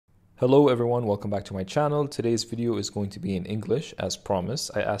Hello everyone, welcome back to my channel. Today's video is going to be in English as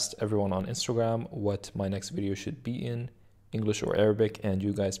promised. I asked everyone on Instagram what my next video should be in, English or Arabic, and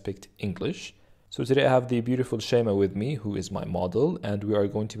you guys picked English. So today I have the beautiful Shema with me, who is my model, and we are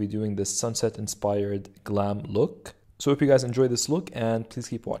going to be doing this sunset inspired glam look. So hope you guys enjoy this look and please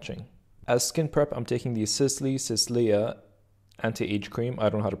keep watching. As skin prep, I'm taking the Sisleya anti-age cream. I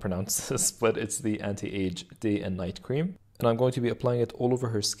don't know how to pronounce this, but it's the anti-age day and night cream. And I'm going to be applying it all over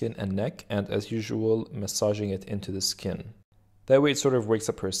her skin and neck, and as usual, massaging it into the skin. That way it sort of wakes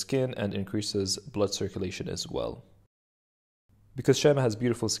up her skin and increases blood circulation as well. Because Shema has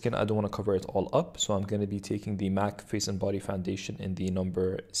beautiful skin, I don't want to cover it all up, so I'm going to be taking the MAC Face and Body Foundation in the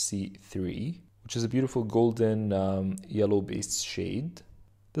number C3, which is a beautiful golden yellow-based shade.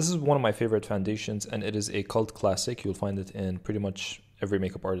 This is one of my favorite foundations, and it is a cult classic. You'll find it in pretty much every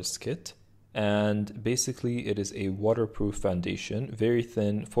makeup artist's kit. And basically it is a waterproof foundation, very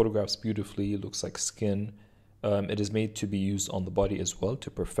thin, photographs beautifully, looks like skin. It is made to be used on the body as well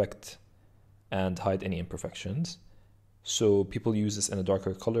to perfect and hide any imperfections. So people use this in a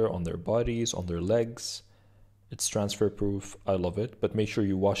darker color on their bodies, on their legs. It's transfer proof. I love it, but make sure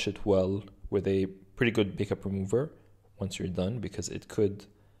you wash it well with a pretty good makeup remover once you're done, because it could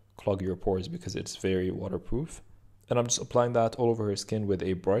clog your pores because it's very waterproof. And I'm just applying that all over her skin with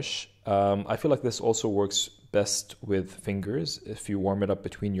a brush. I feel like this also works best with fingers if you warm it up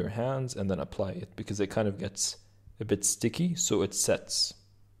between your hands and then apply it, because it kind of gets a bit sticky, so it sets.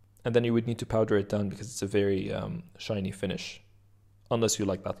 And then you would need to powder it down because it's a very shiny finish, unless you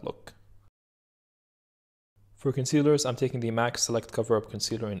like that look. For concealers, I'm taking the MAC Select Cover Up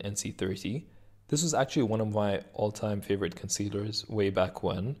Concealer in NC30. This was actually one of my all-time favorite concealers way back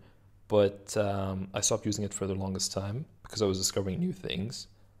when. But I stopped using it for the longest time because I was discovering new things.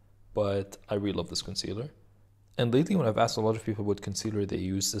 But I really love this concealer. And lately when I've asked a lot of people what concealer they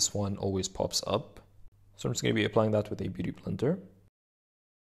use, this one always pops up. So I'm just going to be applying that with a beauty blender.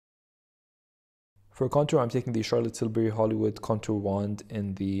 For contour, I'm taking the Charlotte Tilbury Hollywood Contour Wand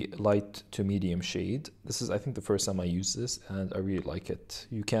in the light to medium shade. This is, I think, the first time I use this, and I really like it.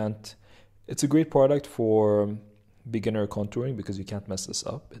 It's a great product for beginner contouring because you can't mess this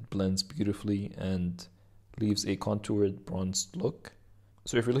up. It blends beautifully and leaves a contoured bronzed look.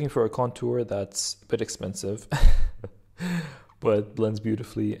 So if you're looking for a contour that's a bit expensive but blends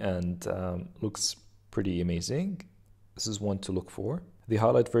beautifully and looks pretty amazing, this is one to look for. The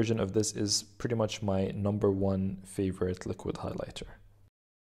highlight version of this is pretty much my #1 favorite liquid highlighter.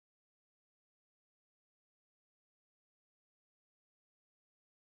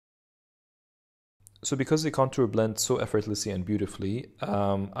 So because the contour blends so effortlessly and beautifully,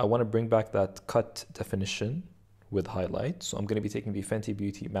 I want to bring back that cut definition with highlight. So I'm going to be taking the Fenty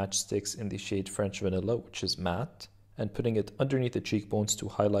Beauty Match Stix in the shade French Vanilla, which is matte, and putting it underneath the cheekbones to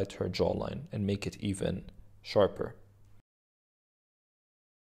highlight her jawline and make it even sharper.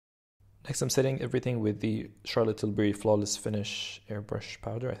 Next, I'm setting everything with the Charlotte Tilbury Flawless Finish Airbrush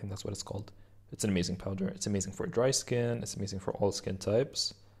powder. I think that's what it's called. It's an amazing powder. It's amazing for dry skin. It's amazing for all skin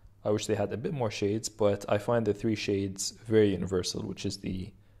types. I wish they had a bit more shades, but I find the 3 shades very universal, which is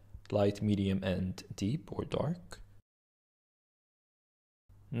the light, medium, and deep or dark.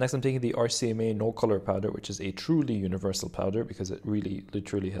 Next, I'm taking the RCMA No Color Powder, which is a truly universal powder because it really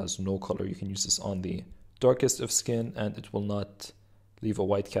literally has no color. You can use this on the darkest of skin and it will not leave a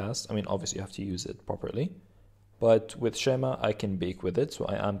white cast. I mean, obviously you have to use it properly, but with Shema, I can bake with it. So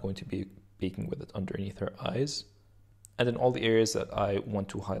I am going to be baking with it underneath her eyes and in all the areas that I want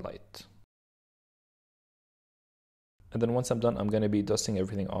to highlight. And then once I'm done, I'm going to be dusting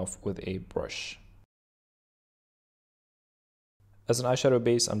everything off with a brush. As an eyeshadow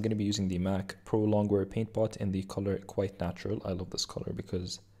base, I'm going to be using the MAC Pro Longwear Paint Pot in the color Quite Natural. I love this color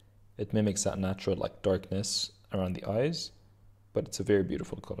because it mimics that natural like darkness around the eyes, but it's a very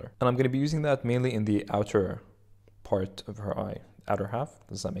beautiful color. And I'm going to be using that mainly in the outer part of her eye, outer half.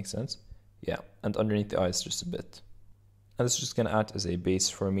 Does that make sense? Yeah, and underneath the eyes just a bit. And this is just going to act as a base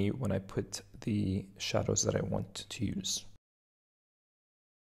for me when I put the shadows that I want to use.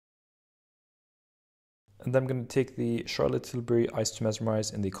 And then I'm going to take the Charlotte Tilbury Eyes to Mesmerize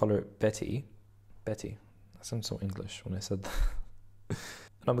in the color Bette. Bette. That sounds so English when I said that.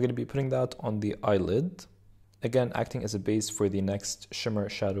 And I'm going to be putting that on the eyelid. Again, acting as a base for the next shimmer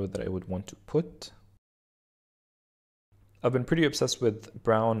shadow that I would want to put. I've been pretty obsessed with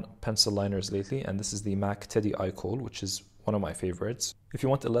brown pencil liners lately, and this is the MAC Teddy Eye Kohl, which is one of my favorites. If you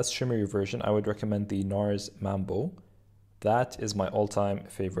want a less shimmery version, I would recommend the NARS Mambo. That is my all-time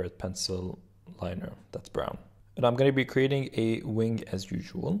favorite pencil liner that's brown. And I'm going to be creating a wing as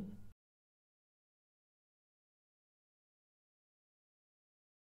usual.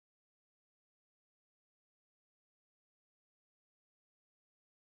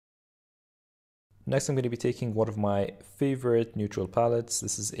 Next, I'm going to be taking one of my favorite neutral palettes.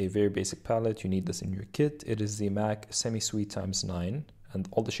 This is a very basic palette. You need this in your kit. It is the MAC Semi-Sweet x9, and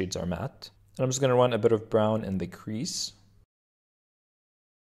all the shades are matte. And I'm just going to run a bit of brown in the crease.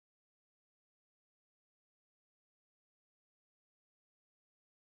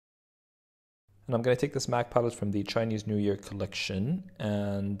 And I'm going to take this MAC palette from the Chinese New Year collection,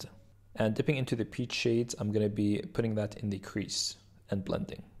 and dipping into the peach shades, I'm going to be putting that in the crease and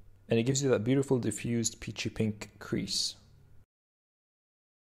blending. And it gives you that beautiful diffused peachy pink crease.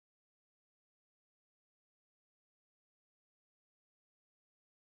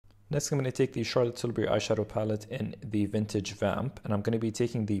 Next, I'm going to take the Charlotte Tilbury eyeshadow palette in the Vintage Vamp, and I'm going to be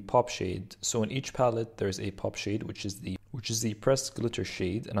taking the pop shade. So in each palette, there's a pop shade, which is the pressed glitter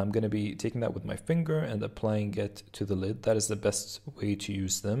shade, and I'm going to be taking that with my finger and applying it to the lid. That is the best way to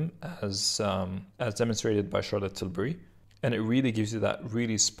use them, as demonstrated by Charlotte Tilbury. And it really gives you that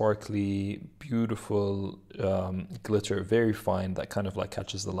really sparkly, beautiful glitter, very fine, that kind of like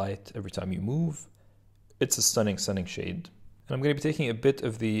catches the light every time you move. It's a stunning, stunning shade. And I'm going to be taking a bit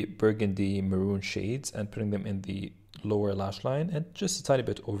of the burgundy maroon shades and putting them in the lower lash line and just a tiny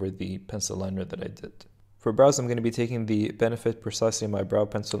bit over the pencil liner that I did. For brows, I'm going to be taking the Benefit Precisely My Brow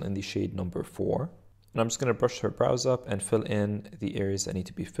Pencil in the shade number 4. And I'm just going to brush her brows up and fill in the areas that need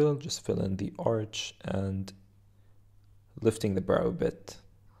to be filled. Just fill in the arch and lifting the brow a bit.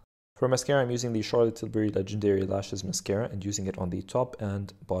 For mascara, I'm using the Charlotte Tilbury Legendary Lashes Mascara and using it on the top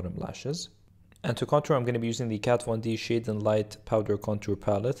and bottom lashes. And to contour, I'm going to be using the Kat Von D Shade and Light Powder Contour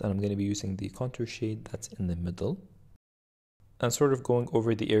Palette, and I'm going to be using the contour shade that's in the middle. And sort of going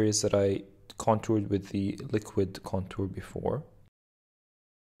over the areas that I contoured with the liquid contour before.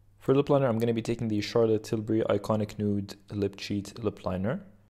 For lip liner, I'm going to be taking the Charlotte Tilbury Iconic Nude Lip Cheat Lip Liner.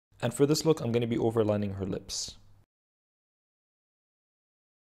 And for this look, I'm going to be overlining her lips.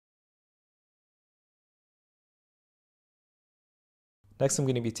 Next, I'm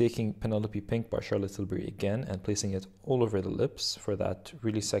going to be taking Penelope Pink by Charlotte Tilbury again and placing it all over the lips for that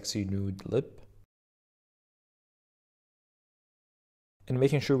really sexy nude lip. And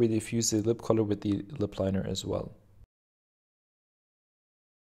making sure we diffuse the lip color with the lip liner as well.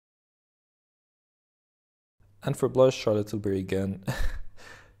 And for blush, Charlotte Tilbury again.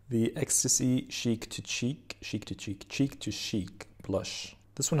 The Ecstasy Cheek to Chic blush.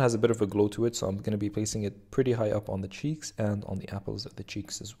 This one has a bit of a glow to it, so I'm going to be placing it pretty high up on the cheeks and on the apples of the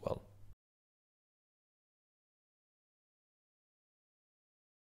cheeks as well.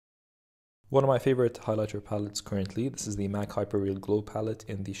 One of my favorite highlighter palettes currently, this is the MAC Hyper Real Glow palette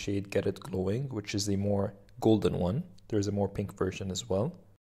in the shade Get It Glowing, which is the more golden one. There's a more pink version as well.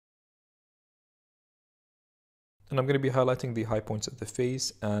 And I'm going to be highlighting the high points of the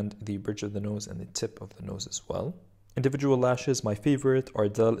face and the bridge of the nose and the tip of the nose as well. Individual lashes, my favorite are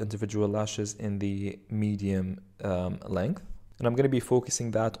Dell individual lashes in the medium length. And I'm going to be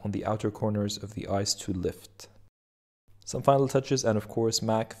focusing that on the outer corners of the eyes to lift. Some final touches, and of course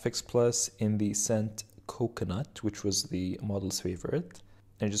MAC Fix Plus in the scent Coconut, which was the model's favorite.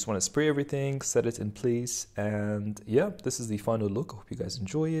 And I just want to spray everything, set it in place, and yeah, this is the final look. I hope you guys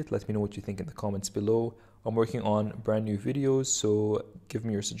enjoy it. Let me know what you think in the comments below. I'm working on brand new videos, so give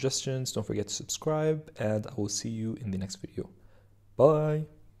me your suggestions. Don't forget to subscribe, and I will see you in the next video.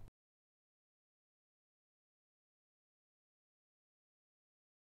 Bye!